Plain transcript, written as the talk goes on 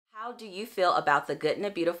How do you feel about the Good and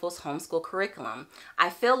the Beautiful's homeschool curriculum?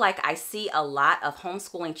 I feel like I see a lot of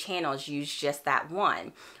homeschooling channels use just that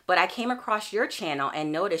one, but I came across your channel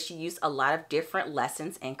and noticed you use a lot of different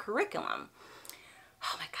lessons and curriculum.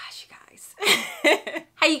 Oh my gosh, you guys.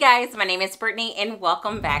 Hi you guys, my name is Brittany and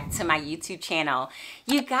welcome back to my YouTube channel.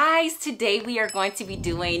 You guys, today we are going to be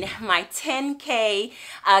doing my 10K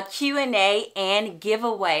Q&A and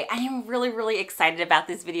giveaway. I am really excited about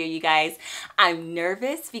this video, you guys. I'm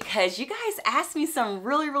nervous because you guys asked me some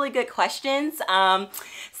really good questions. Yeah,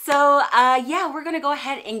 we're gonna go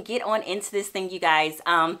ahead and get on into this thing, you guys.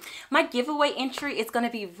 My giveaway entry is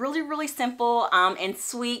gonna be really simple and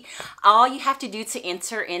sweet. All you have to do to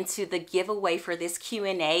enter into the giveaway for this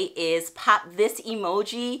Q&A is pop this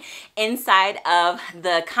emoji inside of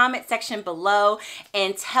the comment section below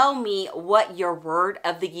and tell me what your word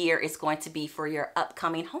of the year is going to be for your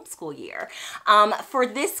upcoming homeschool year. For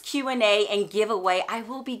this Q&A and giveaway, I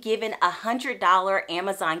will be giving a $100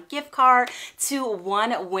 Amazon gift card to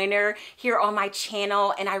one winner here on my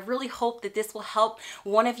channel, and I really hope that this will help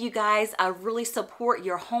one of you guys really support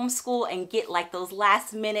your homeschool and get like those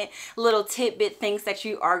last minute little tidbit things that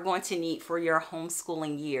you are going to need for your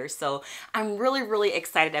homeschooling year. So I'm really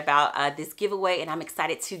excited about this giveaway, and I'm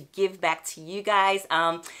excited to give back to you guys.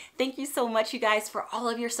 Thank you so much, you guys, for all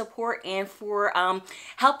of your support and for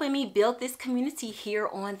helping me build this community here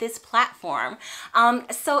on this platform.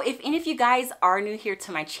 So if any of you guys are new here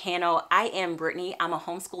to my channel, I am Brittany. I'm a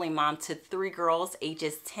homeschooling mom to 3 girls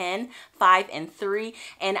ages 10, 5, and 3,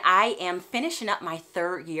 and I am finishing up my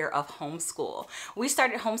 3rd year of homeschool. We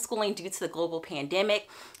started homeschooling due to the global pandemic.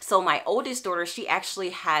 So my oldest daughter, she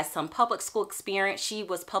actually has some public school experience. She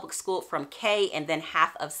was public schooled from K and then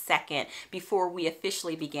half of 2nd before we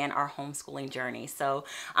officially began our homeschooling journey. So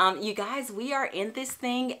you guys, we are in this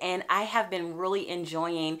thing, and I have been really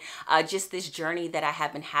enjoying just this journey that I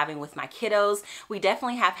have been having with my kiddos. We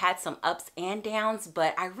definitely have had some ups and downs,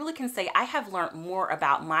 but I really can say I have learned more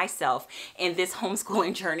about myself in this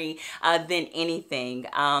homeschooling journey than anything.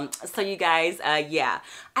 So you guys, yeah,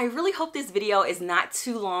 I really hope this video is not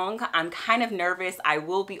too long. I'm kind of nervous. I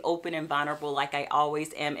will be open and vulnerable like I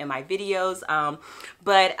always am in my videos,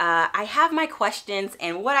 but I have my questions,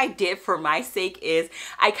 and what I did for my sake is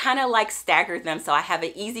I kind of like staggered them, so I have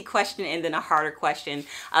an easy question and then a harder question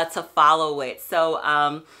to follow it. So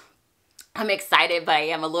I'm excited, but I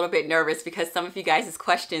am a little bit nervous because some of you guys'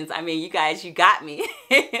 questions, I mean, you guys, you got me.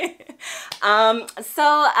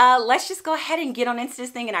 Let's just go ahead and get on into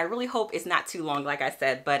this thing, and I really hope it's not too long, like I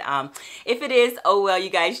said, but if it is, oh well, you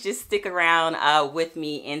guys just stick around with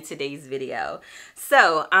me in today's video.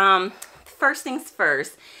 So first things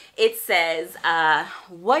first, it says,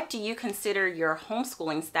 what do you consider your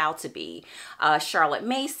homeschooling style to be? Charlotte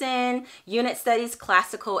Mason, unit studies,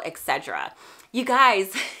 classical, etc. You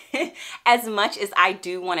guys, as much as I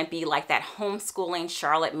do want to be like that homeschooling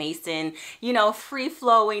Charlotte Mason, you know,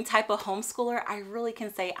 free-flowing type of homeschooler, I really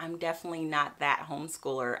can say I'm definitely not that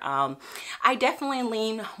homeschooler. I definitely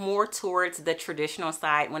lean more towards the traditional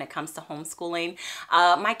side when it comes to homeschooling.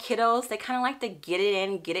 My kiddos, they kind of like to get it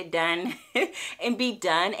in, get it done, and be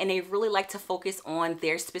done, and they really like to focus on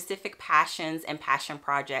their specific passions and passion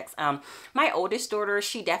projects. My oldest daughter,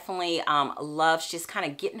 she definitely loves just kind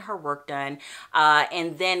of getting her work done,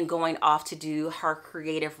 and then going off to do her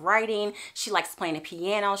creative writing. She likes playing the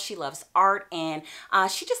piano. She loves art, and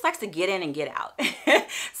she just likes to get in and get out.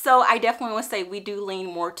 So I definitely would say we do lean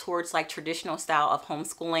more towards like traditional style of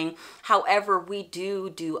homeschooling. However, we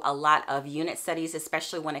do a lot of unit studies,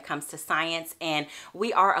 especially when it comes to science, and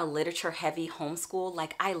we are a literature heavy homeschool.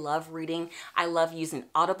 Like, I love reading. I love using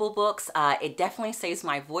Audible books. It definitely saves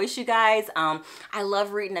my voice, you guys. I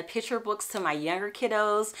love reading the picture books to my younger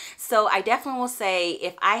kiddos. So I definitely will say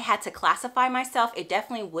if I had to classify myself, it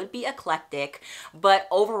definitely would be eclectic, but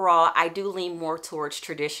overall I do lean more towards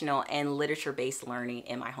traditional and literature-based learning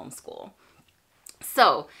in my homeschool.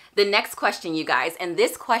 So the next question, you guys, and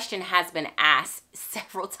this question has been asked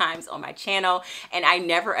several times on my channel and I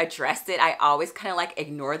never addressed it. I always kind of like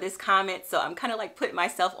ignore this comment, so I'm kind of like putting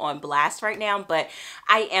myself on blast right now, but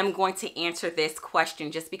I am going to answer this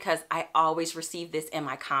question just because I always receive this in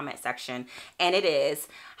my comment section, and it is,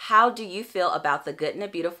 how do you feel about the Good and the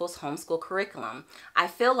Beautiful's homeschool curriculum? I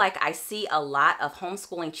feel like I see a lot of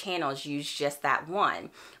homeschooling channels use just that one,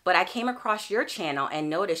 but I came across your channel and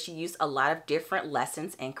noticed you use a lot of different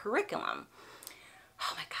lessons and curriculum.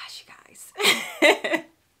 Oh my gosh, you guys.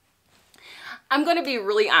 I'm going to be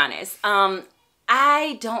really honest.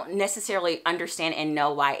 I don't necessarily understand and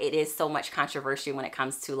know why it is so much controversy when it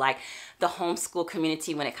comes to like the homeschool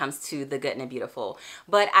community, when it comes to the good and the beautiful.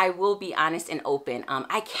 But I will be honest and open.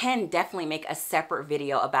 I can definitely make a separate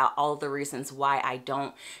video about all the reasons why I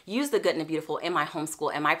don't use the good and the beautiful in my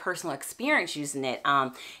homeschool and my personal experience using it.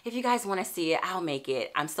 If you guys want to see it, I'll make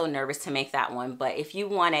it. I'm so nervous to make that one, but if you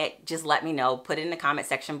want it, just let me know. Put it in the comment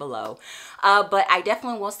section below. But I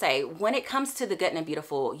definitely will say, when it comes to the good and the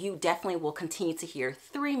beautiful, you definitely will continue to hear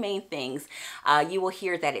three main things. You will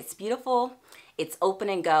hear that it's beautiful, it's open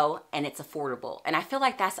and go, and it's affordable. And I feel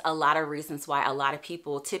like that's a lot of reasons why a lot of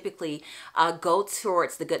people typically go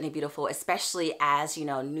towards the good and the beautiful, especially as, you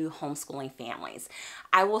know, new homeschooling families.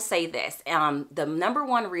 I will say this, the number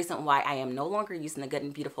one reason why I am no longer using the good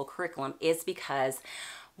and beautiful curriculum is because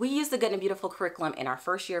we used the good and beautiful curriculum in our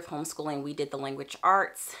first year of homeschooling. We did the language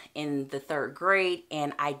arts in the 3rd grade,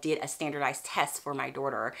 and I did a standardized test for my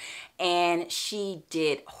daughter, and she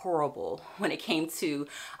did horrible when it came to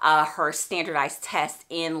her standardized test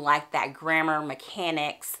in like that grammar,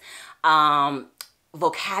 mechanics,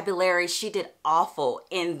 vocabulary. She did awful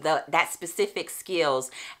in that specific skills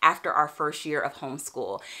after our first year of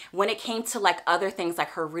homeschool. When it came to like other things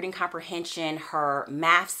like her reading comprehension, her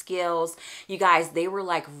math skills, you guys, they were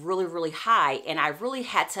like really, really high. And I really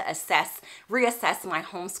had to reassess my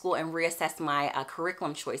homeschool and reassess my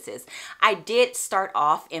curriculum choices. I did start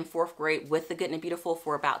off in 4th grade with the good and the beautiful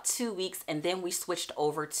for about 2 weeks. And then we switched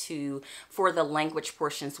over for the language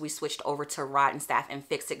portions, we switched over to Rod and Staff and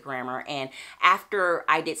Fix It Grammar. And after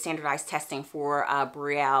I did standardized testing for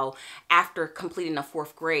Brielle, after completing the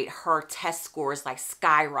 4th grade, her test scores like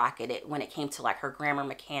skyrocketed when it came to like her grammar,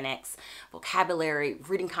 mechanics, vocabulary,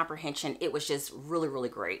 reading comprehension. It was just really, really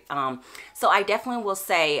great. So I definitely will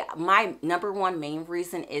say my number one main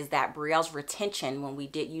reason is that Brielle's retention, when we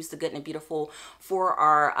did use the good and the beautiful for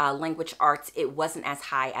our language arts, it wasn't as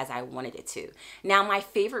high as I wanted it to. Now, my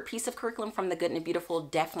favorite piece of curriculum from the good and the beautiful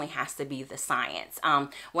definitely has to be the science.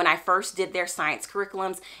 When I first did their science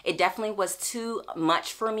curriculums, it definitely was too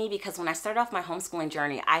much for me because when I started off my homeschooling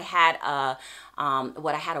journey, I had a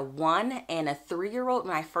 1 and a 3-year-old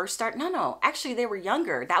when I first started. No, actually they were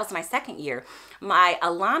younger. That was my 2nd year. My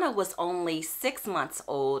Alana was only 6 months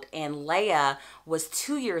old and Leia was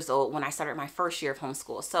 2 years old when I started my first year of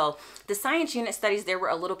homeschool. So the science unit studies, they were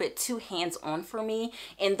a little bit too hands-on for me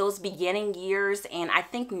in those beginning years. And I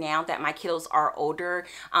think now that my kiddos are older,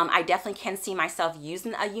 I definitely can see myself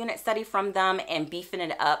using a unit study from them and beefing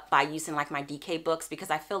it up by using like my DK books, because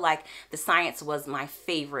I feel like the science was my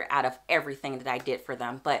favorite out of everything that I did for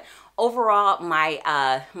them. But overall,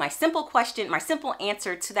 my simple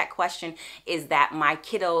answer to that question is that my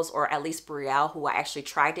kiddos, or at least Brielle, who I actually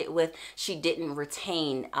tried it with, she didn't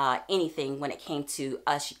retain anything when it came to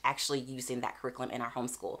us actually using that curriculum in our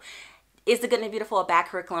homeschool. Is the good and the beautiful a bad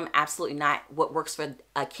curriculum? Absolutely not. What works for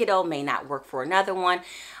a kiddo may not work for another one.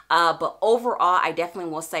 But overall, I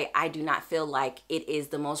definitely will say I do not feel like it is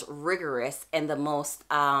the most rigorous and the most,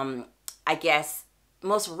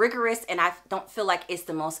 most rigorous, and I don't feel like it's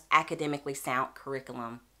the most academically sound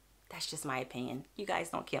curriculum. That's just my opinion. You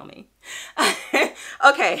guys don't kill me.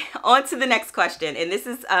 Okay, on to the next question. And this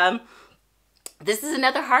is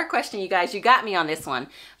another hard question, you guys. You got me on this one.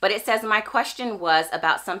 But it says, my question was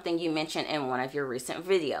about something you mentioned in one of your recent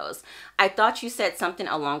videos. I thought you said something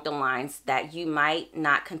along the lines that you might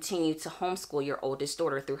not continue to homeschool your oldest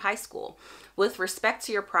daughter through high school. With respect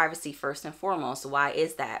to your privacy, first and foremost, why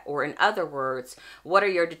is that? Or in other words, what are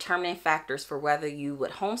your determining factors for whether you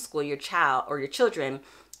would homeschool your child or your children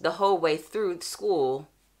the whole way through school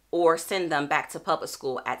or send them back to public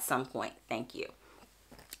school at some point? Thank you.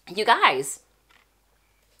 You guys,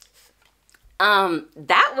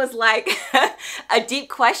 that was like a deep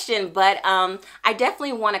question, but I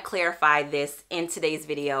definitely want to clarify this in today's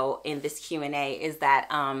video, in this Q&A, is that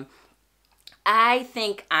I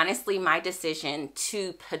think, honestly, my decision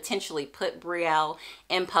to potentially put Brielle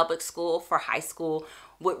in public school for high school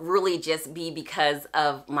would really just be because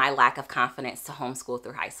of my lack of confidence to homeschool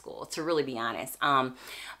through high school, to really be honest.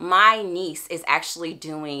 My niece is actually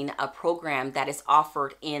doing a program that is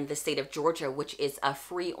offered in the state of Georgia, which is a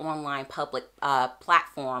free online public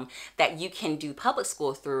platform that you can do public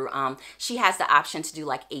school through. She has the option to do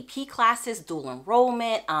like AP classes, dual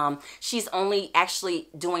enrollment. She's only actually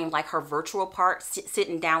doing like her virtual part,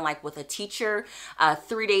 sitting down like with a teacher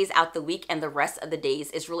 3 days out the week, and the rest of the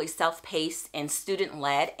days is really self-paced and student-led.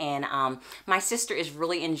 led, and my sister is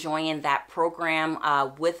really enjoying that program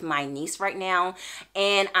with my niece right now.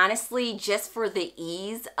 And honestly, just for the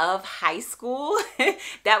ease of high school,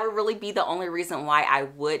 that would really be the only reason why I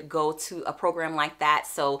would go to a program like that.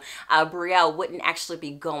 So Brielle wouldn't actually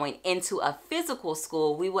be going into a physical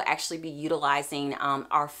school. We will actually be utilizing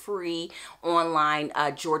our free online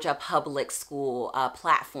Georgia Public School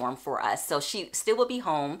platform for us. So she still will be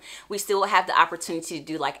home. We still will have the opportunity to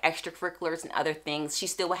do like extracurriculars and other things. She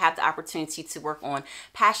still will have the opportunity to work on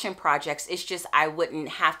passion projects. It's just I wouldn't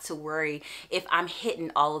have to worry if I'm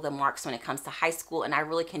hitting all of the marks when it comes to high school, and I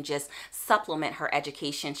really can just supplement her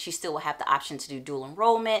education. She still will have the option to do dual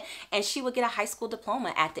enrollment, and she would get a high school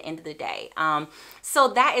diploma at the end of the day. So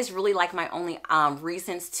that is really like my only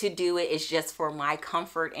reasons to do it, is just for my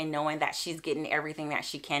comfort and knowing that she's getting everything that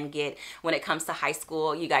she can get when it comes to high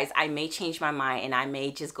school. You guys, I may change my mind and I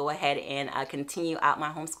may just go ahead and continue out my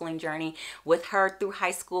homeschooling journey with her through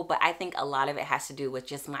high school, but I think a lot of it has to do with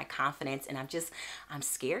just my confidence, and I'm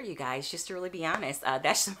scared, you guys, just to really be honest.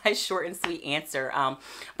 That's my short and sweet answer.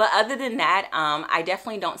 But other than that, I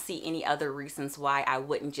definitely don't see any other reasons why I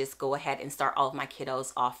wouldn't just go ahead and start all of my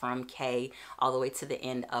kiddos off from K all the way to the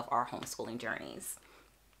end of our homeschooling journeys.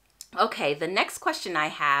 Okay, the next question I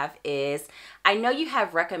have is, I know you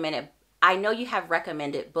have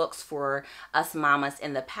recommended books for us mamas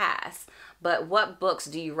in the past, but what books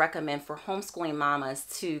do you recommend for homeschooling mamas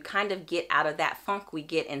to kind of get out of that funk we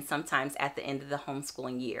get in sometimes at the end of the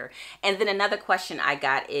homeschooling year? And then another question I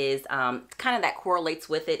got is kind of that correlates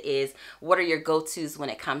with it is, what are your go-tos when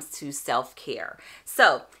it comes to self-care?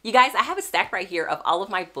 So you guys, I have a stack right here of all of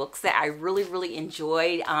my books that I really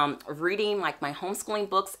enjoyed reading, like my homeschooling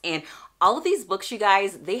books. And all of these books, you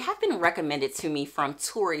guys, they have been recommended to me from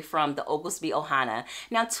Tori from the Oglesby Ohana.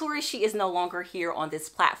 Now, Tori, she is no longer here on this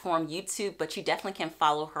platform, YouTube, but you definitely can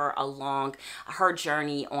follow her along her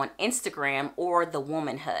journey on Instagram or The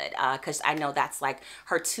Womanhood, because I know that's like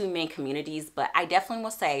her two main communities. But I definitely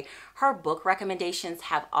will say her book recommendations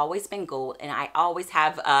have always been gold, and I always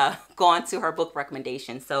have gone to her book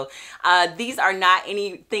recommendations. So these are not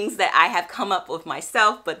any things that I have come up with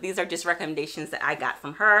myself, but these are just recommendations that I got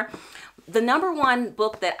from her. The number one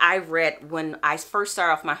book that I read when I first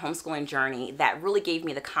started off my homeschooling journey that really gave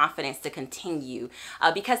me the confidence to continue,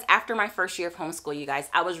 because after my first year of homeschool, you guys,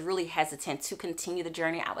 I was really hesitant to continue the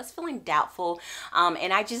journey. I was feeling doubtful,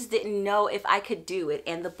 and I just didn't know if I could do it.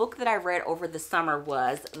 And the book that I read over the summer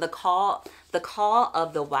was The Call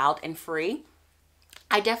of the Wild and Free.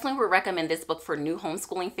 I definitely would recommend this book for new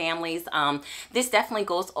homeschooling families. This definitely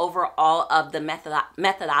goes over all of the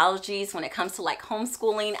methodologies when it comes to like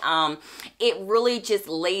homeschooling. It really just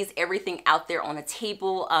lays everything out there on the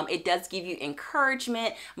table. It does give you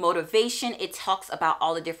encouragement, motivation. It talks about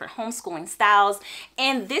all the different homeschooling styles.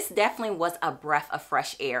 And this definitely was a breath of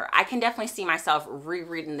fresh air. I can definitely see myself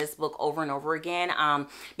rereading this book over and over again,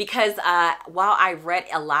 because while I read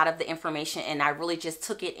a lot of the information and I really just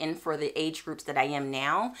took it in for the age groups that I am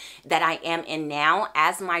in now,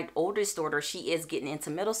 as my oldest daughter, she is getting into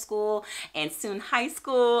middle school and soon high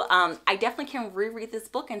school, I definitely can reread this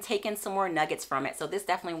book and take in some more nuggets from it. So this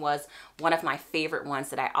definitely was one of my favorite ones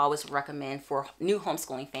that I always recommend for new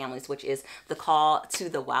homeschooling families, which is The Call to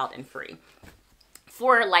the Wild and Free.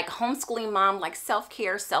 For like homeschooling mom, like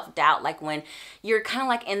self-care, self-doubt, like when you're kind of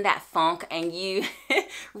like in that funk and you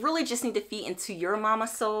really just need to feed into your mama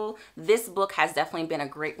soul, this book has definitely been a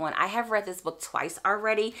great one. I have read this book twice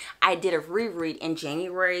already. I did a reread in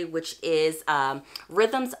January, which is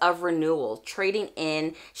Rhythms of Renewal, Trading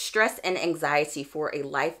in Stress and Anxiety for a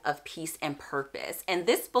Life of Peace and Purpose. And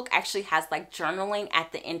this book actually has like journaling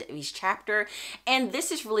at the end of each chapter. And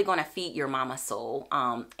this is really going to feed your mama soul.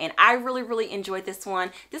 And I really enjoyed this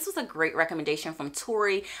one. This was a great recommendation from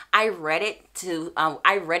Tori. I read it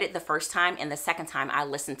the first time, and the second time I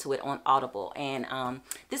listened to it on Audible. And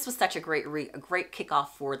this was such a great kickoff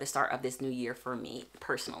for the start of this new year for me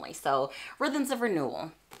personally. So Rhythms of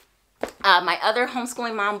Renewal. My other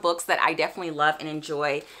homeschooling mom books that I definitely love and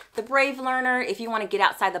enjoy, The Brave Learner. If you want to get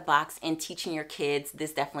outside the box and teaching your kids,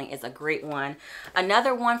 this definitely is a great one.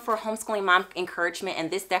 Another one for homeschooling mom encouragement, and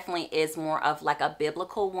this definitely is more of like a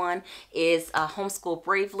biblical one, is Homeschool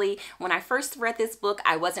Bravely. When I first read this book,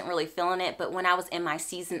 I wasn't really feeling it, but when I was in my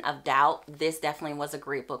season of doubt, this definitely was a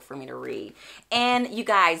great book for me to read. And you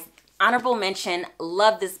guys, honorable mention,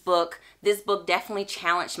 love this book. This book definitely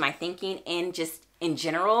challenged my thinking and just in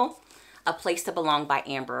general. A Place to Belong by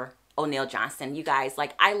Amber O'Neill Johnson. You guys,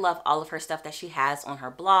 like, I love all of her stuff that she has on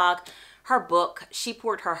her blog, her book. She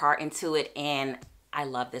poured her heart into it, and I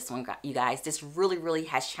love this one, you guys. This really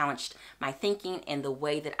has challenged my thinking and the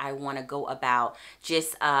way that I want to go about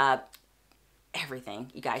just everything.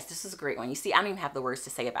 You guys, this is a great one. You see, I don't even have the words to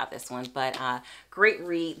say about this one, but great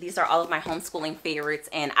read. These are all of my homeschooling favorites,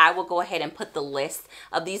 and I will go ahead and put the list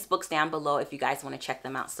of these books down below if you guys want to check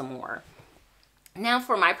them out some more. Now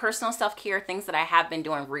for my personal self-care, things that I have been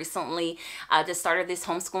doing recently the start of this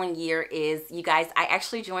homeschooling year is, you guys, I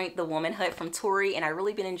actually joined the Womanhood from Tori, and I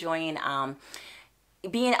really been enjoying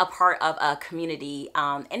being a part of a community,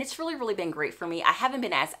 and it's really been great for me. I haven't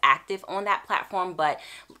been as active on that platform, but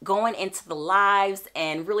going into the lives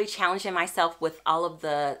and really challenging myself with all of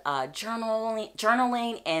the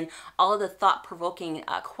journaling and all of the thought-provoking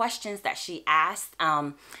questions that she asked,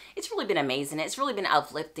 it's really been amazing. It's really been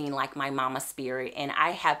uplifting, like my mama spirit, and I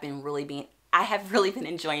have really been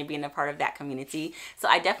enjoying being a part of that community. So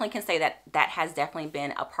I definitely can say that that has definitely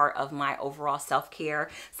been a part of my overall self-care.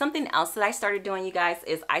 Something else that I started doing, you guys,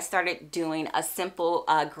 is I started doing a simple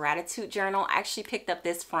gratitude journal. I actually picked up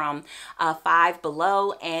this from Five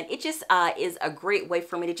Below, and it just is a great way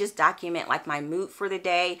for me to just document like my mood for the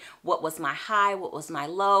day. What was my high? What was my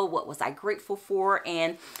low? What was I grateful for?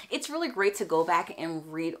 And it's really great to go back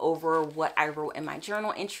and read over what I wrote in my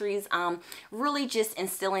journal entries. Really just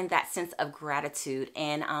instilling that sense of gratitude.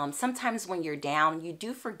 And sometimes when you're down, you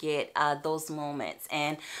do forget those moments.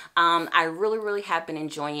 And I really have been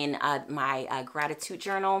enjoying my gratitude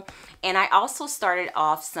journal. And I also started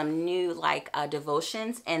off some new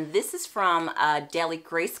devotions, and this is from Daily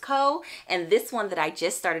Grace Co. And this one that I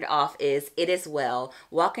just started off is It Is Well,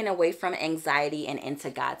 Walking Away from Anxiety and Into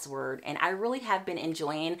God's Word. And I really have been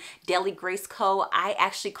enjoying Daily Grace Co. I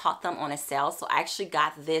actually caught them on a sale, so I actually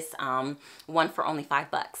got this one for only $5.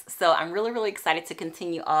 So I'm really excited to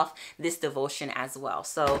continue off this devotion as well.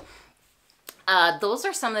 So those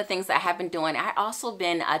are some of the things that I have been doing. I also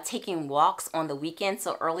been taking walks on the weekend.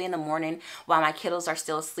 So early in the morning while my kiddos are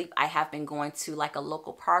still asleep, I have been going to like a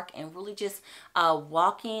local park and really just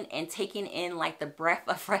walking and taking in like the breath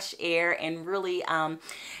of fresh air, and really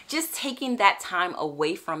just taking that time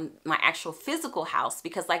away from my actual physical house,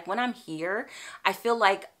 because like when I'm here, I feel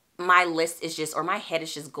like my list is just, or my head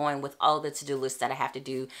is just going with all the to-do lists that I have to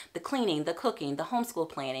do, the cleaning, the cooking, the homeschool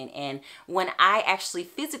planning. And when I actually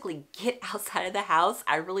physically get outside of the house,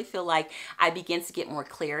 I really feel like I begin to get more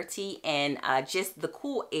clarity and just the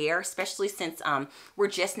cool air, especially since we're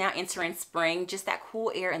just now entering spring, just that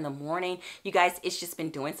cool air in the morning. You guys, it's just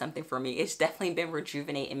been doing something for me. It's definitely been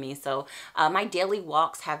rejuvenating me. So my daily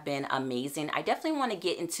walks have been amazing. I definitely want to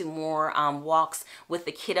get into more walks with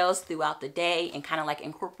the kiddos throughout the day and kind of like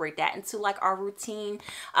incorporate that into like our routine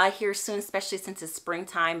here soon, especially since it's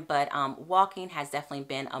springtime. But walking has definitely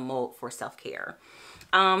been a mode for self-care.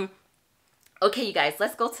 Okay, you guys,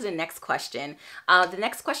 let's go to the next question. The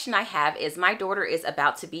next question I have is, my daughter is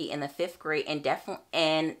about to be in the 5th grade and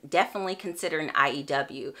definitely considering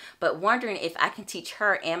IEW, but wondering if I can teach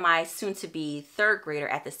her and my soon-to-be 3rd grader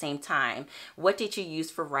at the same time. What did you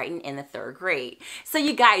use for writing in the 3rd grade? So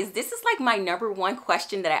you guys, this is like my #1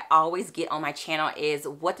 question that I always get on my channel is,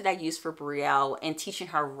 what did I use for Brielle in teaching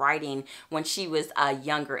her writing when she was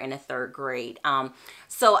younger in the 3rd grade?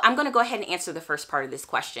 So I'm going to go ahead and answer the first part of this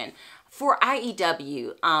question. For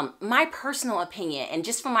IEW, my personal opinion, and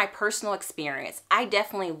just from my personal experience, I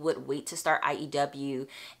definitely would wait to start IEW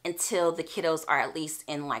until the kiddos are at least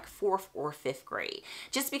in like 4th or 5th grade.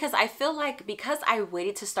 Just because I feel like, because I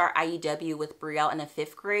waited to start IEW with Brielle in the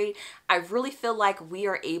 5th grade, I really feel like we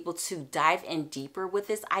are able to dive in deeper with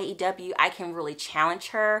this IEW. I can really challenge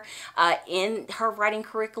her in her writing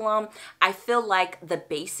curriculum. I feel like the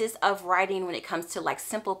basis of writing when it comes to like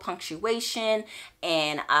simple punctuation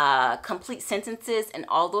and complete sentences and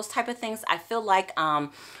all those type of things, I feel like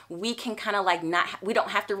we can kind of like we don't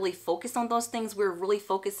have to really focus on those things. We're really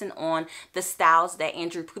focusing on the styles that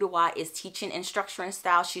Andrew Pudawa is teaching in structure and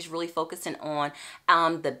style. She's really focusing on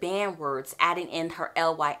the band words, adding in her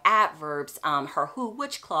ly adverbs, her who,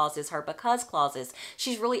 which clauses, her because clauses.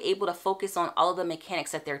 She's really able to focus on all of the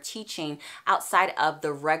mechanics that they're teaching outside of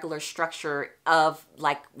the regular structure of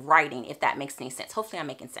like writing, if that makes any sense. Hopefully I'm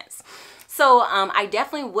making sense. So I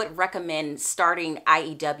definitely would recommend starting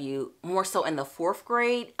IEW more so in the 4th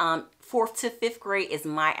grade. 4th to 5th grade is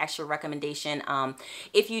my actual recommendation.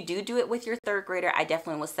 If you do it with your 3rd grader, I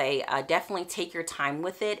definitely would say definitely take your time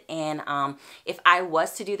with it. And if I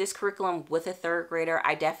was to do this curriculum with a 3rd grader,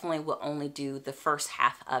 I definitely would only do the first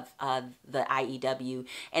half of the IEW,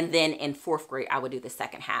 and then in 4th grade I would do the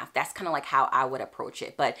second half. That's kind of like how I would approach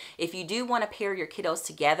it. But if you do want to pair your kiddos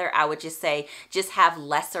together, I would just say just have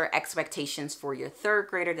lesser expectations for your 3rd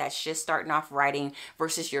grader that's just starting off writing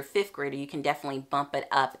versus your 5th grader. You can definitely bump it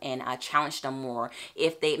up and challenge them more.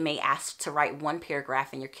 If they may ask to write 1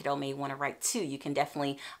 paragraph and your kiddo may want to write 2, you can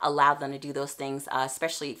definitely allow them to do those things,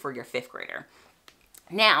 especially for your 5th grader.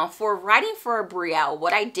 Now, for writing for Brielle,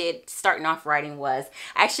 what I did starting off writing was,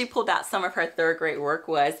 I actually pulled out some of her third grade work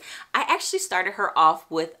was, I actually started her off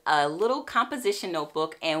with a little composition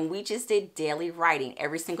notebook, and we just did daily writing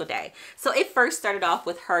every single day. So it first started off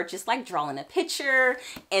with her just like drawing a picture,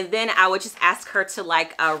 and then I would just ask her to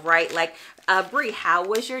like write like, Brie, how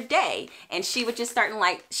was your day? And she would just start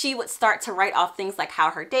to write off things like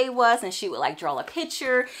how her day was, and she would like draw a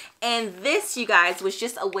picture. And this, you guys, was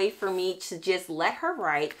just a way for me to just let her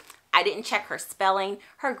write. I didn't check her spelling,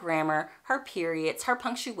 her grammar, her periods, her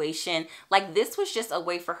punctuation. Like, this was just a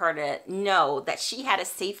way for her to know that she had a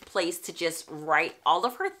safe place to just write all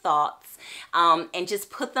of her thoughts and just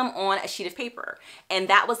put them on a sheet of paper. And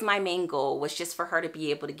that was my main goal, was just for her to be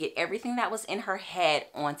able to get everything that was in her head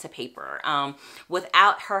onto paper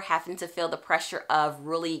without her having to feel the pressure of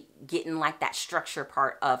really getting like that structure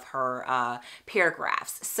part of her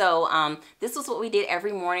paragraphs. So this was what we did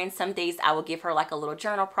every morning. Some days I would give her like a little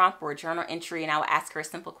journal prompt or a journal entry, and I would ask her a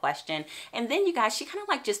simple question. And then, you guys, she kind of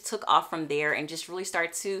like just took off from there and just really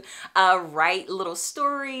started to write little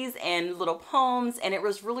stories and little poems. And it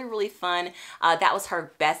was really, really fun. That was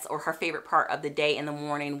her best or her favorite part of the day in the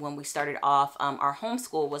morning when we started off our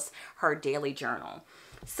homeschool, was her daily journal.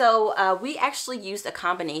 So we actually used a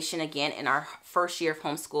combination again in our first year of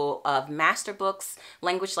homeschool of master books,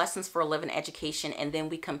 language lessons for a living education, and then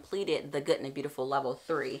we completed the Good and the Beautiful level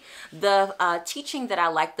 3. The teaching that I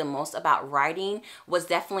liked the most about writing was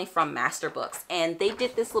definitely from master books, and they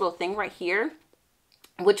did this little thing right here,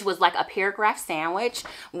 which was like a paragraph sandwich,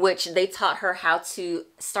 which they taught her how to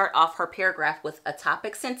start off her paragraph with a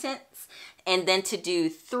topic sentence, and then to do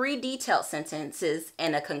 3 detailed sentences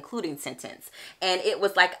and a concluding sentence. And it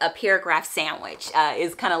was like a paragraph sandwich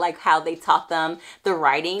is kind of like how they taught them the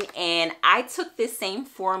writing. And I took this same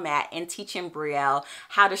format in teaching Brielle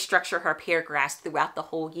how to structure her paragraphs throughout the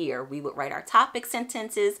whole year. We would write our topic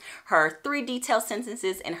sentences, her 3 detailed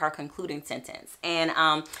sentences, and her concluding sentence. And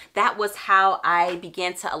that was how I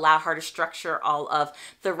began to allow her to structure all of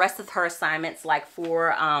the rest of her assignments. Like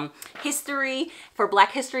for history, for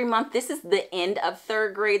Black History Month, this is the end of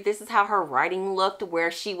 3rd grade. This is how her writing looked, where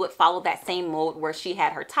she would follow that same mode where she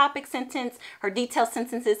had her topic sentence, her detailed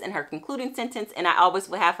sentences, and her concluding sentence. And I always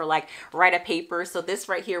would have her like write a paper. So this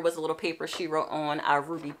right here was a little paper she wrote on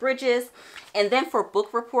Ruby Bridges. And then for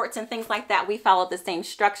book reports and things like that, we followed the same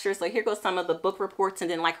structure. So here goes some of the book reports, and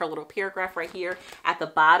then like her little paragraph right here at the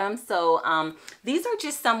bottom. So these are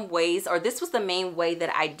just some ways, or this was the main way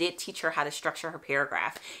that I did teach her how to structure her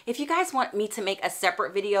paragraph. If you guys want me to make a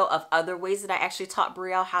separate video of other ways that I actually taught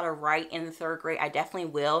Brielle how to write in the 3rd grade, I definitely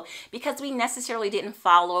will, because we necessarily didn't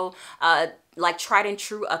follow like tried and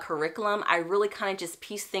true a curriculum. I really kind of just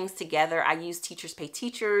pieced things together. I used Teachers Pay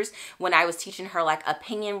Teachers when I was teaching her like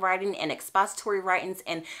opinion writing and expository writings,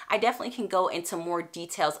 and I definitely can go into more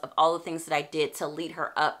details of all the things that I did to lead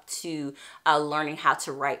her up to learning how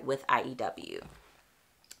to write with IEW.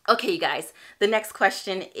 Okay, you guys, the next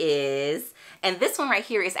question is, and this one right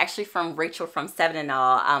here is actually from Rachel from 7 and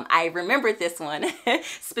All. I remembered this one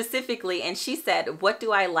specifically, and she said, what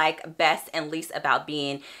do I like best and least about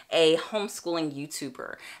being a homeschooling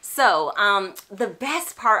YouTuber? So the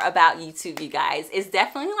best part about YouTube, you guys, is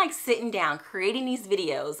definitely like sitting down, creating these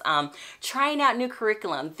videos, trying out new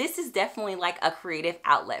curriculum. This is definitely like a creative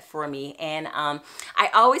outlet for me. And I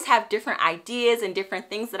always have different ideas and different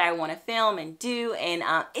things that I want to film and do. And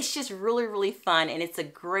it's just really, really fun. And it's a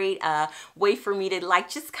great way for me to like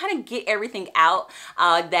just kind of get everything out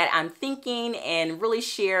that I'm thinking, and really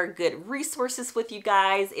share good resources with you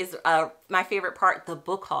guys. Is my favorite part, the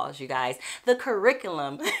book hauls, you guys, the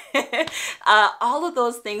curriculum, all of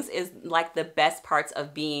those things is like the best parts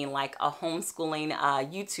of being like a homeschooling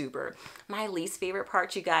YouTuber. My least favorite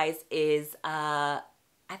part, you guys, is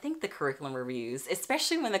I think the curriculum reviews,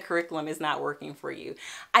 especially when the curriculum is not working for you.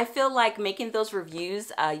 I feel like making those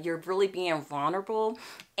reviews, you're really being vulnerable,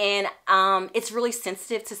 and it's really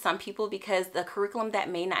sensitive to some people, because the curriculum that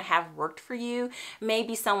may not have worked for you may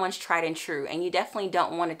be someone's tried and true, and you definitely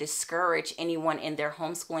don't want to discourage anyone in their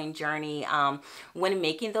homeschooling journey when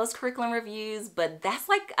making those curriculum reviews. But that's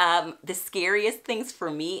like the scariest things for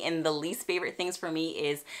me, and the least favorite things for me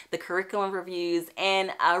is the curriculum reviews,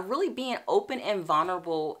 and really being open and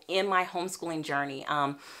vulnerable comfortable in my homeschooling journey.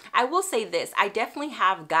 I will say this, I definitely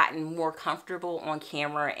have gotten more comfortable on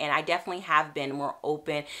camera, and I definitely have been more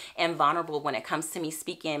open and vulnerable when it comes to me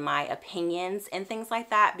speaking my opinions and things like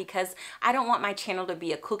that, because I don't want my channel to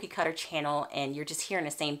be a cookie cutter channel and you're just hearing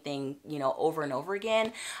the same thing, you know, over and over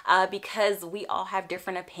again, because we all have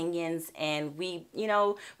different opinions, and we, you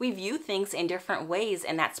know, we view things in different ways,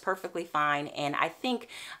 and that's perfectly fine. And I think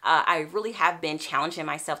I really have been challenging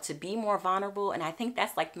myself to be more vulnerable, and I think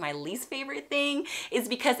that's like my least favorite thing, is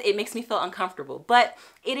because it makes me feel uncomfortable, but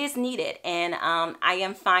it is needed. And I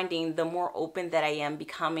am finding the more open that I am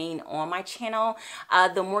becoming on my channel,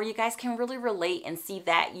 the more you guys can really relate and see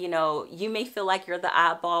that, you know, you may feel like you're the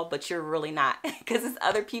oddball, but you're really not, because it's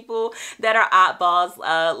other people that are oddballs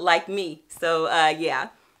like me. So yeah.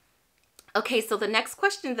 Okay, so the next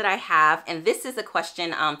question that I have, and this is a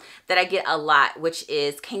question that I get a lot, which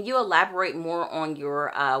is, can you elaborate more on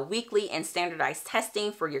your weekly and standardized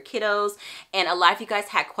testing for your kiddos? And a lot of you guys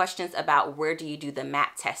had questions about where do you do the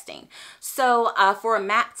MAP testing. So for a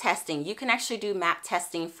MAP testing, you can actually do MAP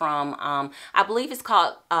testing from, I believe it's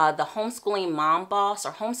called the Homeschooling Mom Boss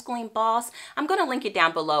or Homeschooling Boss. I'm going to link it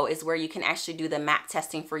down below, is where you can actually do the MAP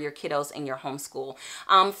testing for your kiddos in your homeschool.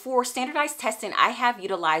 For standardized testing, I have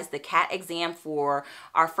utilized the CAT exam for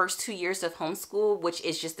our first 2 years of homeschool, which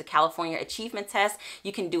is just the California Achievement Test.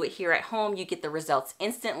 You can do it here at home. You get the results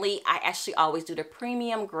instantly. I actually always do the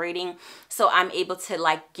premium grading, so I'm able to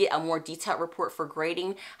like get a more detailed report for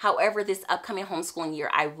grading. However, this upcoming homeschooling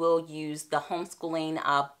year, I will use the Homeschooling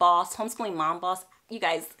Boss, Homeschooling Mom Boss. You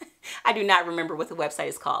guys, I do not remember what the website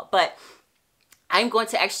is called, but I'm going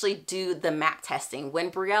to actually do the MAP testing.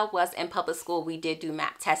 When Brielle was in public school, we did do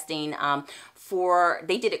MAP testing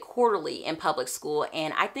they did it quarterly in public school.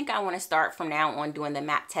 And I think I want to start from now on doing the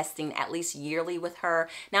MAP testing at least yearly with her.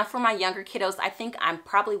 Now for my younger kiddos, I think I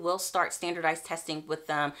probably will start standardized testing with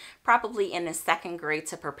them probably in the 2nd grade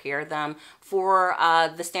to prepare them for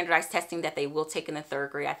the standardized testing that they will take in the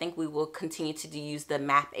 3rd grade. I think we will continue to use the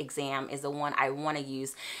MAP exam is the one I want to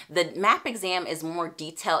use. The MAP exam is more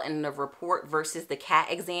detailed in the report versus the CAT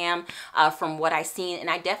exam from what I've seen, and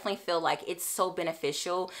I definitely feel like it's so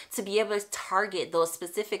beneficial to be able to target those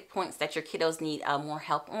specific points that your kiddos need more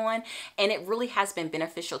help on. And it really has been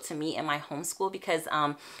beneficial to me in my homeschool, because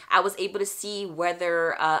I was able to see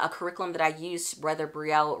whether a curriculum that I used, whether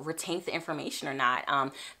Brielle retained the information or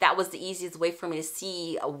not. That was the easiest way for me to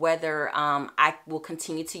see whether I will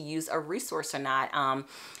continue to use a resource or not.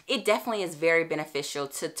 It definitely is very beneficial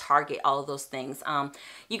to target all of those things.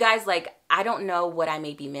 You guys, like, I don't know what I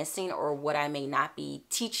may be missing or what I may not be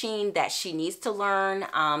teaching that she needs to learn.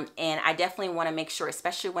 And I definitely want to make sure,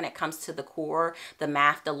 especially when it comes to the core, the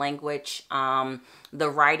math, the language, the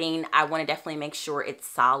writing, I want to definitely make sure it's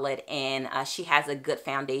solid and she has a good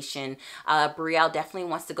foundation. Brielle definitely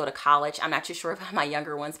wants to go to college. I'm not too sure about my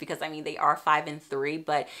younger ones, because I mean, they are 5 and 3,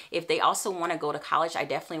 but if they also want to go to college, I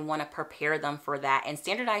definitely want to prepare them for that. And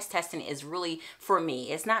standardized testing is really for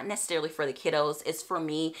me. It's not necessarily for the kiddos. It's for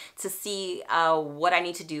me to see what I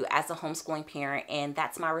need to do as a homeschooling parent, and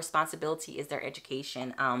that's my responsibility, is their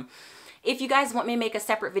education. If you guys want me to make a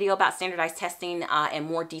separate video about standardized testing and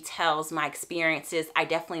more details, my experiences, I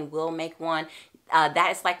definitely will make one.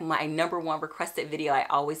 That is like my #1 requested video I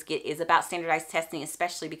always get, is about standardized testing,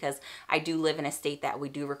 especially because I do live in a state that we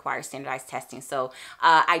do require standardized testing. So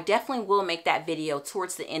I definitely will make that video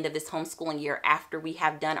towards the end of this homeschooling year, after we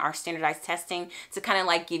have done our standardized testing, to kind of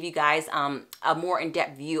like give you guys a more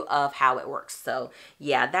in-depth view of how it works. So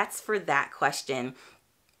yeah, that's for that question.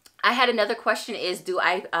 I had another question, is do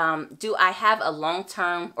I have a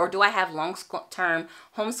long-term, or do I have long-term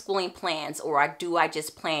homeschooling plans, or do I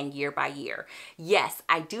just plan year by year? Yes,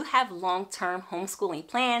 I do have long-term homeschooling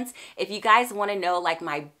plans. If you guys want to know like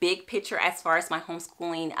my big picture as far as my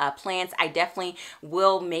homeschooling plans, I definitely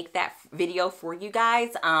will make that video for you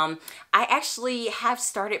guys. I actually have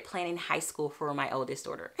started planning high school for my oldest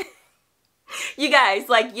daughter. You guys,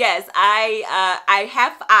 like, yes, I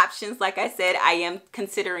have options. Like I said, I am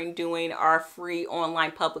considering doing our free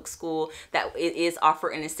online public school that it is offered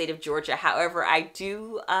in the state of Georgia. However, I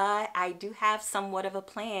do have somewhat of a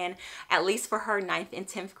plan, at least for her 9th and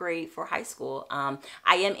 10th grade for high school. I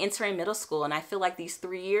am entering middle school, and I feel like these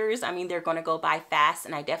 3 years, I mean, they're going to go by fast.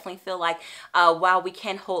 And I definitely feel like while we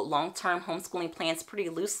can hold long-term homeschooling plans pretty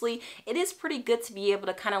loosely, it is pretty good to be able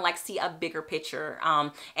to kind of like see a bigger picture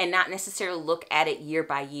and not necessarily look at it year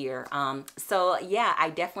by year. So yeah, I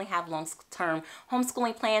definitely have long-term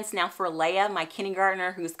homeschooling plans. Now for Leia, my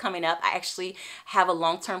kindergartner who's coming up, I actually have a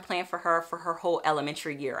long-term plan for her whole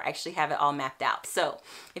elementary year. I actually have it all mapped out. So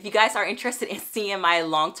if you guys are interested in seeing my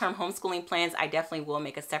long-term homeschooling plans, I definitely will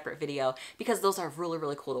make a separate video because those are really,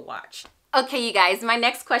 really cool to watch. Okay, you guys, my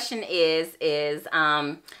next question is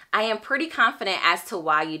I am pretty confident as to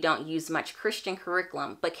why you don't use much Christian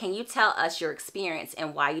curriculum, but can you tell us your experience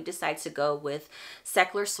and why you decide to go with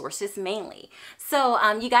secular sources mainly? So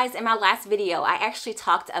you guys, in my last video, I actually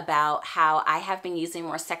talked about how I have been using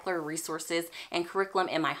more secular resources and curriculum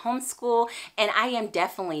in my homeschool, and I am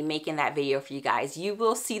definitely making that video for you guys. You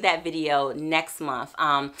will see that video next month.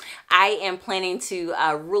 I am planning to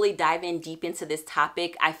really dive in deep into this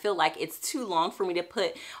topic. I feel like it's too long for me to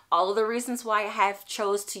put all of the reasons why I have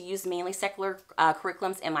chose to use mainly secular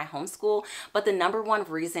curriculums in my homeschool, but the number one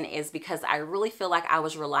reason is because I really feel like I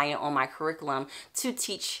was relying on my curriculum to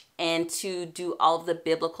teach and to do all of the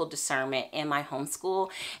biblical discernment in my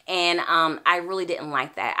homeschool. And I really didn't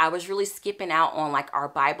like that. I was really skipping out on like our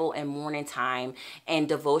Bible and morning time and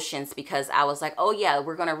devotions because I was like, oh yeah,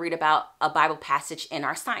 we're gonna read about a Bible passage in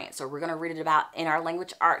our science, or we're gonna read it about in our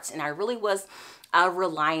language arts. And I really was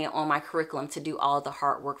reliant on my curriculum to do all of the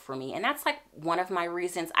hard work for me. And that's like one of my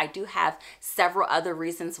reasons. I do have several other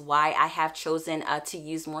reasons why I have chosen to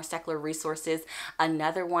use more secular resources.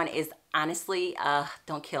 Another one is honestly,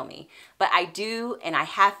 don't kill me, but I do, and I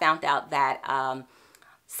have found out that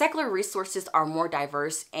secular resources are more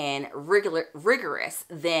diverse and rigorous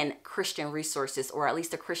than Christian resources, or at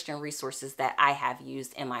least the Christian resources that I have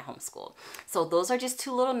used in my homeschool. So those are just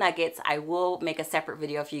two little nuggets. I will make a separate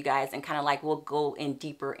video for you guys and kind of like we'll go in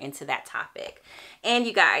deeper into that topic. And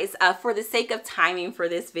you guys, for the sake of timing for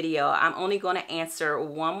this video, I'm only going to answer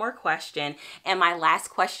one more question. And my last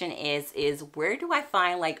question is where do I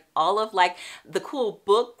find like all of like the cool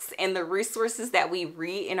books and the resources that we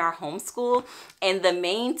read in our homeschool? And the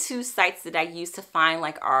main two sites that I use to find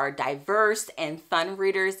like our diverse and fun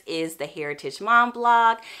readers is the Heritage Mom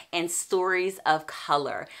blog and Stories of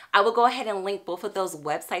Color. I will go ahead and link both of those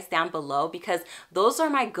websites down below because those are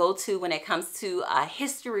my go-to when it comes to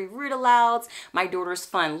history read-alouds, my daughter's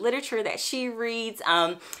fun literature that she reads.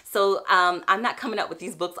 So I'm not coming up with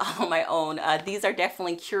these books all on my own. These are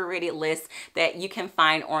definitely curated lists that you can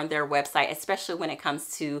find on their website, especially when it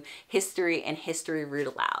comes to history and history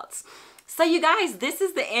read-alouds. So you guys, this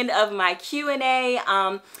is the end of my Q&A.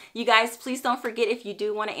 You guys, please don't forget, if you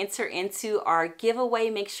do want to enter into our giveaway,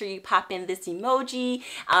 make sure you pop in this emoji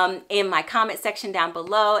in my comment section down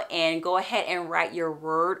below and go ahead and write your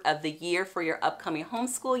word of the year for your upcoming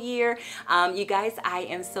homeschool year. You guys, I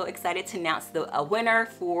am so excited to announce a winner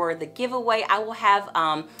for the giveaway. I will have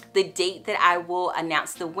the date that I will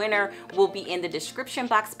announce the winner will be in the description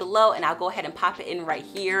box below, and I'll go ahead and pop it in right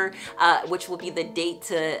here, which will be the date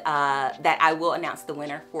to that I will announce the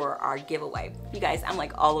winner for our giveaway. You guys, I'm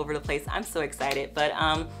like all over the place. I'm so excited, but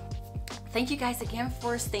thank you guys again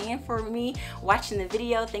for staying for me, watching the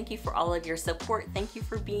video. Thank you for all of your support. Thank you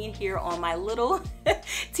for being here on my little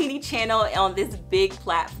teeny channel on this big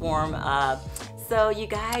platform. So you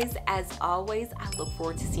guys, as always, I look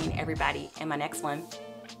forward to seeing everybody in my next one.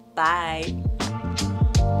 Bye.